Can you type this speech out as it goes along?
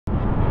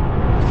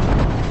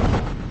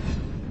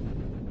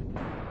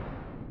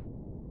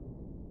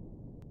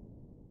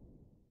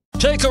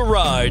Take a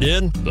ride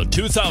in the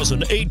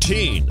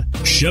 2018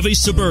 Chevy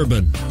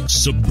Suburban.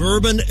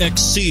 Suburban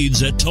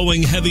exceeds at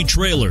towing heavy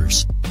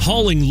trailers,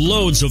 hauling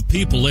loads of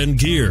people and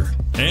gear,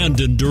 and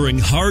enduring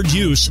hard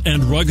use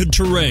and rugged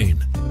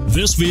terrain.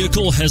 This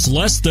vehicle has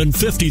less than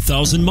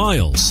 50,000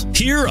 miles.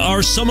 Here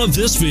are some of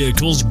this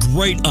vehicle's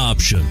great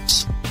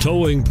options: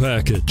 towing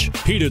package,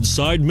 heated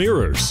side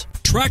mirrors,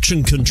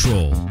 traction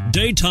control,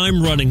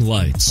 daytime running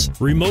lights,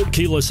 remote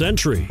keyless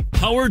entry,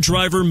 power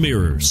driver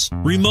mirrors,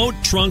 remote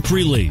trunk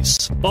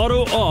release,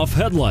 auto off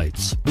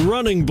headlights,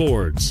 running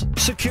boards,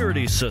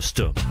 security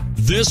system.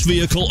 This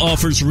vehicle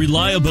offers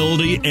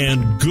reliability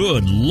and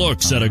good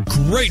looks at a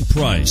great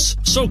price.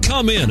 So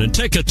come in and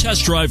take a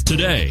test drive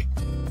today.